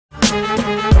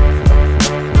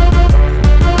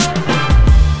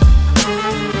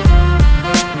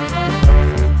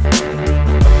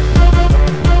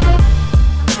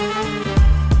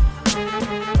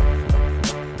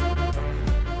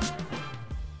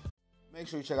Make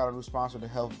sure you check out our new sponsor, the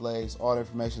Health Blaze. All the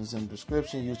information is in the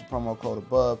description. Use the promo code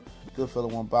above.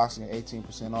 Goodfella1 Boxing at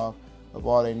 18% off of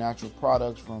all their natural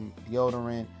products from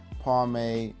deodorant,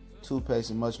 pomade,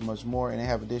 toothpaste, and much, much more. And they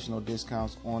have additional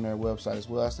discounts on their website as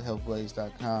well. That's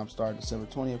thehealthblaze.com. Starting December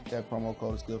 20th. That promo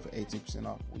code is good for 18%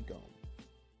 off. We go.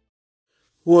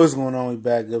 What's going on? We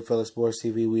back. Goodfella Sports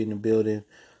TV. We in the building.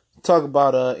 Talk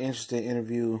about an interesting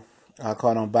interview I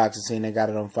caught on Boxing Scene. They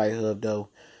got it on Fight Hub, though,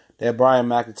 that Brian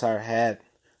McIntyre had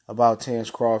about Terence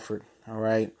Crawford, all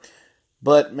right?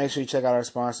 But make sure you check out our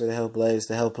sponsor, The Health Blaze,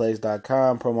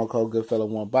 thehealthblaze.com. Promo code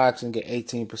Goodfella1 Boxing. Get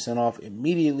 18% off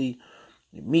immediately.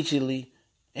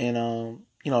 And,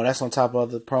 that's on top of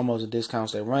the promos and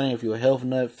discounts they're running. If you're a health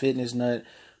nut, fitness nut,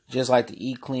 just like to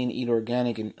eat clean, eat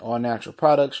organic, and all natural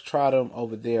products, try them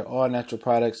over there. All natural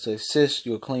products to assist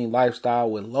your clean lifestyle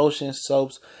with lotions,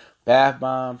 soaps, bath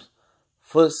bombs,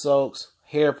 foot soaks,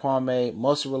 hair pomade,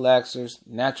 muscle relaxers,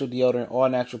 natural deodorant, all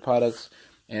natural products,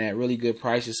 and at really good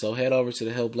prices. So head over to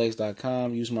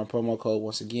thehealthblaze.com. Use my promo code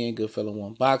once again,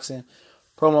 Goodfella1 Boxing.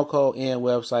 Promo code and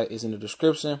website is in the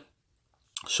description.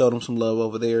 Show them some love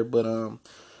over there. But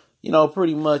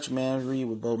pretty much, man, read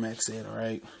what Bomac said, all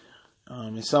right?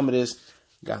 And some of this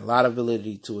got a lot of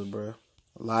validity to it, bro.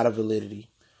 A lot of validity.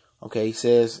 Okay, he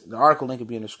says the article link will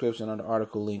be in the description on the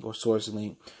article link or source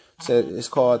link. Said it's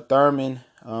called Thurman.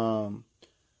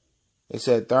 They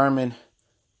said Thurman,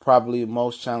 probably the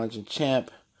most challenging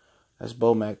champ. That's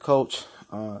Bomac coach,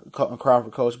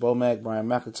 Crawford coach Bomac, Brian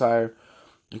McIntyre.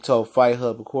 He told Fight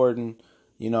Hub, according,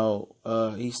 they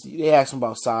asked him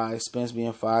about size, Spence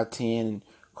being 5'10" and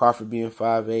Crawford being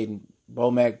 5'8", and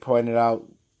Bomac pointed out,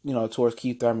 towards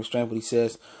Keith Thurman's strength, but he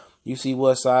says, "You see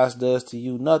what size does to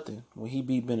you? Nothing." When he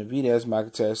beat Benavidez,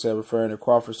 McIntyre said, referring to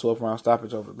Crawford's 12-round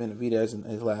stoppage over Benavidez in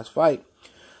his last fight.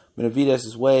 Benavidez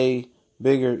is way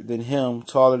bigger than him,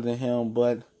 taller than him,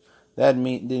 but that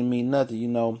didn't mean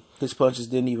nothing. His punches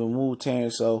didn't even move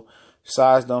Terence, so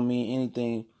size don't mean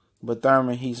anything. But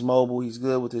Thurman, he's mobile, he's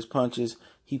good with his punches.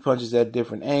 He punches at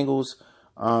different angles,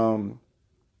 that's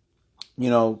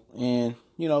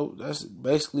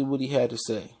basically what he had to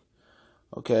say.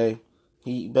 Okay,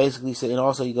 he basically said, and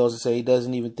also he goes to say he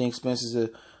doesn't even think Spence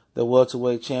is the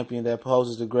welterweight champion that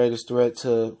poses the greatest threat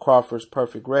to Crawford's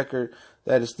perfect record.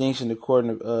 That distinction,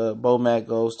 according to Bomac,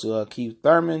 goes to Keith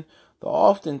Thurman. Though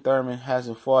often Thurman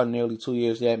hasn't fought in nearly 2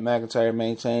 years yet, McIntyre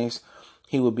maintains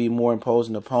he would be more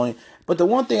imposing opponent. But the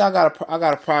one thing I got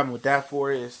a problem with that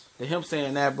for is that him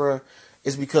saying that, bro,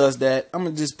 is because that I'm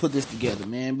gonna just put this together,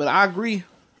 man. But I agree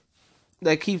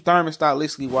that Keith Thurman,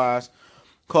 stylistically wise,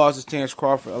 causes Terence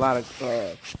Crawford a lot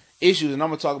of issues. And I'm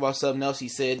gonna talk about something else he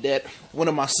said that one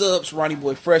of my subs, Ronnie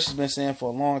Boy Fresh, has been saying for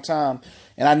a long time,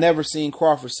 and I never seen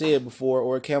Crawford say it before,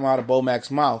 or it came out of Bomac's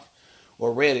mouth,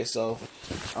 or read it. So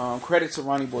credit to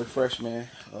Ronnie Boy Fresh, man.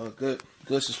 Good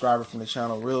subscriber from the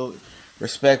channel. Real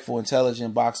respectful,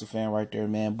 intelligent boxing fan right there,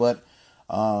 man. But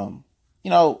I'm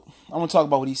gonna talk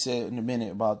about what he said in a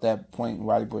minute about that point.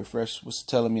 Ronnie Boy Fresh was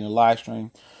telling me in a live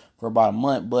stream for about a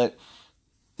month. But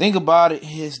thing about it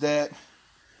is that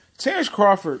Terence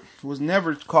Crawford was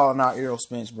never calling out Errol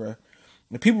Spence, bro.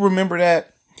 If people remember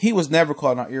that, he was never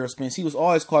calling out Errol Spence. He was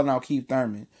always calling out Keith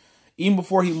Thurman. Even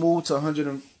before he moved to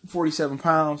 147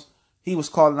 pounds, he was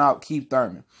calling out Keith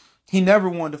Thurman. He never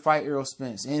wanted to fight Errol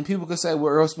Spence. And people could say,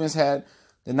 well, Errol Spence had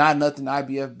the not nothing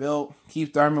IBF belt.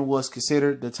 Keith Thurman was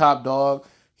considered the top dog.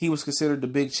 He was considered the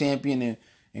big champion,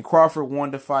 and Crawford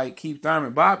wanted to fight Keith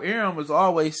Thurman. Bob Arum was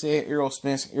always saying Errol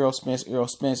Spence, Errol Spence, Errol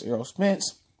Spence, Errol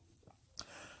Spence.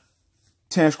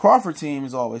 Terence Crawford team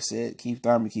has always said Keith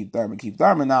Thurman, Keith Thurman, Keith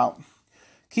Thurman. Now,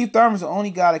 Keith Thurman's the only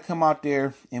guy to come out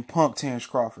there and punk Terence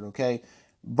Crawford, okay?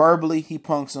 Verbally, he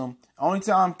punks him. Only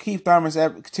time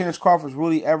Terence Crawford's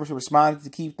really ever responded to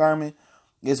Keith Thurman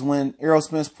is when Errol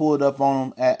Spence pulled up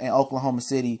on him in Oklahoma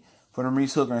City for the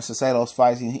Reese Hooker and Cesados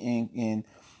fights, and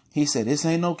he said, "This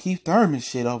ain't no Keith Thurman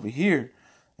shit over here.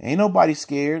 Ain't nobody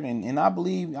scared." And I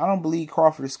don't believe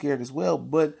Crawford is scared as well,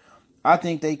 but I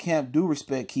think they camp do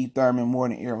respect Keith Thurman more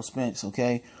than Errol Spence,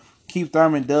 okay? Keith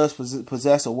Thurman does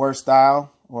possess a worse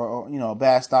style or a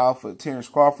bad style for Terence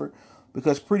Crawford,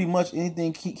 because pretty much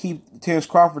anything Terence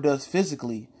Crawford does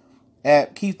physically,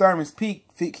 at Keith Thurman's peak,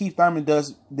 Keith Thurman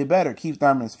does the better. Keith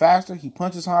Thurman is faster. He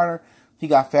punches harder. He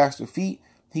got faster feet.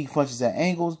 He punches at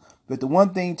angles. But the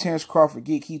one thing Terence Crawford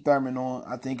get Keith Thurman on,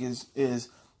 I think, is his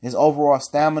overall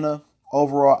stamina,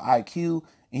 overall IQ,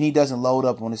 and he doesn't load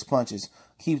up on his punches.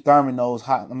 Keith Thurman knows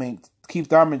how. Keith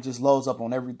Thurman just loads up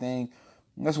on everything.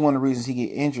 That's one of the reasons he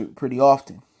get injured pretty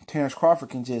often. Terence Crawford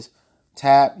can just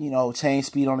tap, change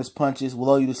speed on his punches, will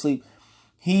lull you to sleep.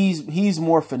 He's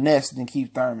more finesse than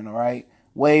Keith Thurman, all right?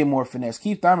 way more finesse.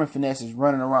 Keith Thurman finesse is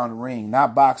running around the ring,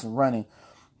 not boxing, running.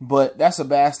 But that's a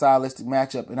bad stylistic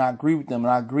matchup, and I agree with them.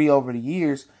 And I agree over the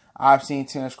years, I've seen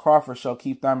Terence Crawford show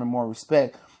Keith Thurman more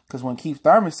respect. Because when Keith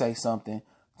Thurman say something,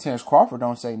 Terence Crawford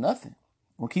don't say nothing.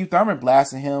 When Keith Thurman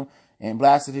blasted him and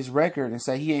blasted his record and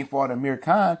say he ain't fought Amir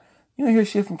Khan, you don't hear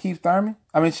shit from Keith Thurman.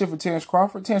 I mean, shit from Terence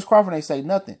Crawford. Terence Crawford ain't say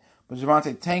nothing. But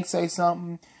Gervonta Tank say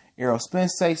something, Errol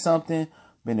Spence say something,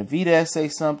 Benavidez say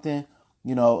something,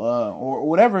 or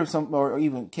whatever, or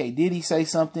even K. Diddy say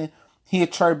something. He'll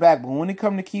chirp back. But when it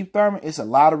comes to Keith Thurman, it's a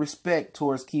lot of respect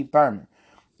towards Keith Thurman.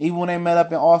 Even when they met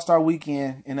up in All-Star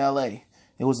Weekend in L.A.,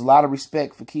 it was a lot of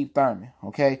respect for Keith Thurman,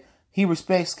 okay? He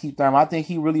respects Keith Thurman. I think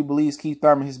he really believes Keith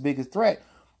Thurman is his biggest threat.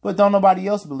 But don't nobody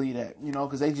else believe that,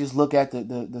 because they just look at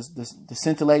the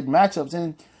scintillating matchups.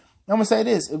 And I'm going to say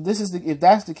this. If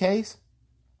that's the case,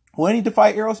 we need to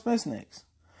fight Errol Spence next.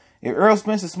 If Errol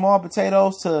Spence is small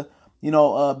potatoes to,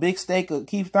 a big steak of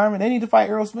Keith Thurman, they need to fight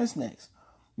Errol Spence next.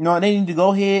 They need to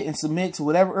go ahead and submit to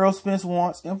whatever Errol Spence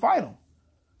wants and fight him.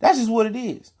 That's just what it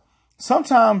is.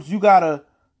 Sometimes you gotta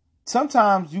take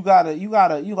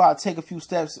a few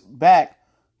steps back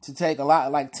to take a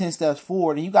lot, like 10 steps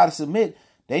forward, and you gotta submit.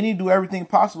 They need to do everything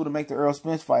possible to make the Errol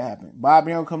Spence fight happen. Bob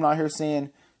Arum coming out here saying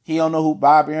he don't know who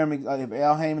Bob Arum, if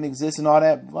Al Heyman exists and all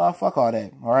that. Well, fuck all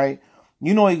that. All right,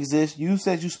 he exists. You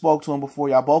said you spoke to him before.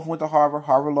 Y'all both went to Harvard,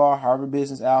 Harvard Law, Harvard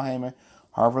Business. Al Heyman,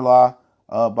 Harvard Law,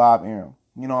 Bob Arum.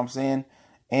 You know what I'm saying?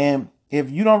 And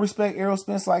if you don't respect Errol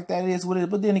Spence like that, it is what it is.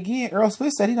 But then again, Errol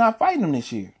Spence said he's not fighting him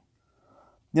this year.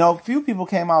 A few people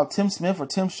came out, Tim Smith or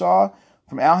Tim Shaw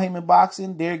from Al Heyman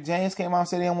Boxing. Derek James came out and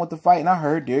said they don't want to fight. And I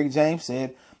heard Derek James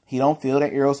said he don't feel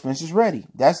that Errol Spence is ready.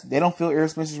 They don't feel Errol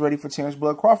Spence is ready for Terence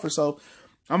Bud Crawford. So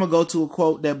I'm going to go to a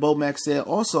quote that Bo Mack said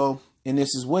also in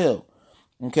this as well.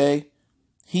 Okay.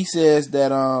 He says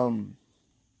that, I'm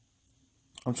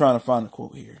trying to find the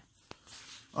quote here.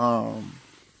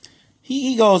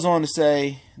 He goes on to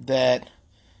say that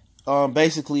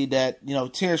basically that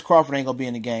Terence Crawford ain't gonna be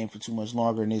in the game for too much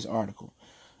longer in this article,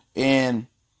 and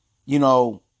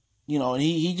and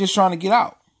he just trying to get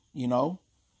out, and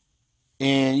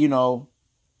he ain't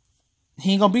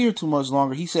gonna be here too much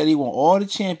longer. He said he want all the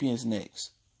champions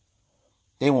next.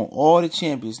 They want all the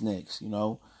champions next,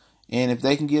 and if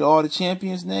they can get all the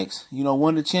champions next,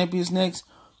 one of the champions next,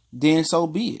 then so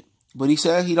be it. But he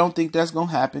said he don't think that's gonna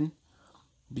happen.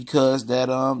 Because that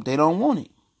they don't want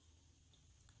it.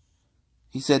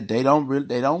 He said they don't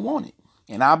want it.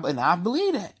 And I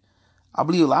believe that. I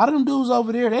believe a lot of them dudes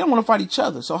over there, they don't want to fight each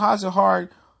other. So how's it hard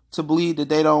to believe that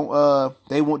they don't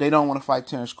want to fight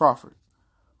Terence Crawford?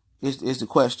 Is the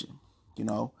question,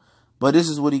 But this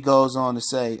is what he goes on to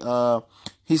say.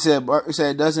 He said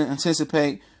it doesn't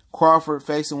anticipate Crawford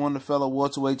facing one of the fellow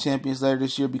welterweight champions later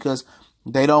this year because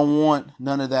they don't want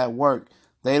none of that work.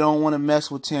 They don't want to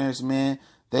mess with Terence, man.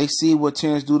 They see what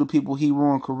Terence do to people. He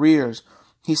ruined careers.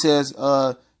 He says,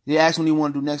 they asked what he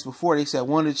want to do next before. They said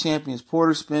one of the champions,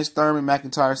 Porter, Spence, Thurman,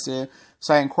 McIntyre said,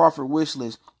 citing Crawford wish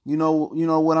list. You know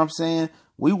what I'm saying?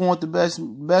 We want the best,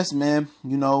 man.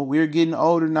 We're getting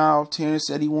older now. Terence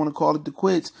said he want to call it the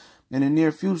quits in the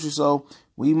near future. So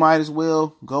we might as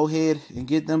well go ahead and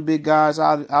get them big guys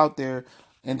out there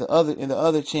and the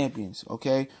other champions.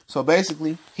 Okay. So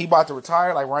basically he about to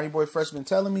retire, like Ronnie Boy Freshman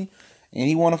telling me. And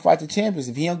he want to fight the champions.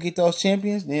 If he don't get those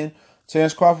champions, then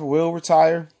Terence Crawford will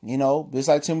retire. Just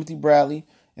like Timothy Bradley,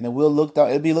 and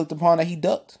it'll be looked upon that he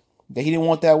ducked, that he didn't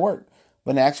want that work.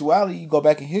 But in actuality, you go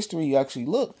back in history, you actually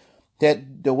look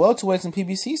that the welterweights and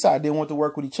PBC side didn't want to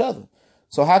work with each other.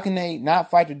 So how can they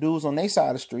not fight the dudes on their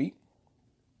side of the street,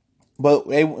 but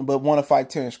want to fight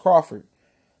Terence Crawford?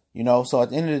 So at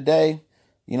the end of the day,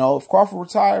 if Crawford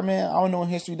retired, man, I don't know in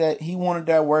history that he wanted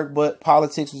that work, but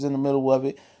politics was in the middle of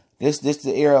it. This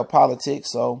the era of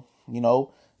politics, so,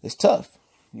 it's tough.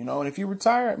 And if you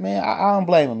retired, man, I don't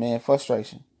blame him, man.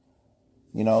 Frustration.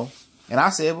 And I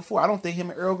said before, I don't think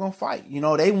him and Earl gonna fight.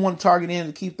 They want to target in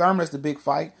to Keith Thurman as the big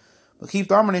fight. But Keith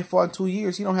Thurman ain't fought in 2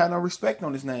 years. He don't have no respect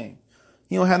on his name.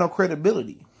 He don't have no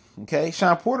credibility. Okay?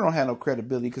 Sean Porter don't have no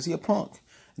credibility because he a punk.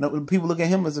 People look at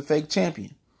him as a fake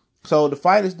champion. So the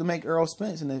fight is to make Errol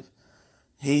Spence, and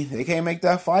if they can't make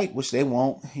that fight, which they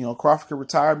won't. Crawford could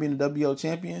retire being the WO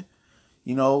champion.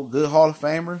 Good Hall of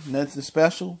Famer, nothing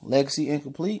special, legacy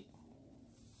incomplete.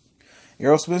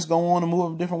 Errol Spence going on to move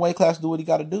up a different weight class, do what he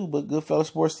got to do. But Goodfellas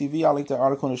Sports TV, I'll link that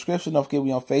article in the description. Don't forget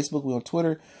we on Facebook, we on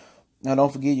Twitter. Now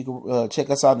don't forget you can check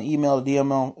us out in the email,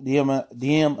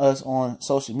 DM us on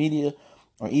social media,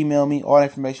 or email me. All the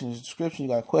information in the description.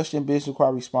 You got a question, business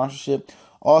inquiry, sponsorship.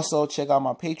 Also check out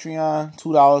my Patreon,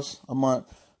 $2 a month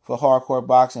for hardcore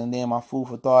boxing, and then my food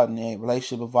for thought and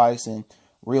relationship advice and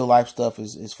Real life stuff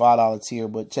is $5 tier.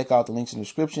 But check out the links in the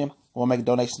description. We'll make a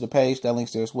donation to the page. That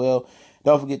link's there as well.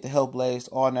 Don't forget the Health Blaze,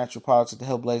 all natural products at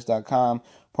thehealthblaze.com.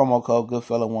 Promo code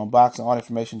Goodfella1Box, and all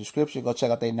information in the description. Go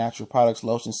check out their natural products,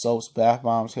 lotions, soaps, bath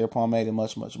bombs, hair pomade, and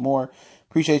much, much more.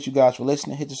 Appreciate you guys for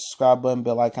listening. Hit the subscribe button,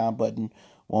 bell icon button.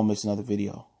 Won't miss another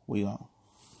video. We on.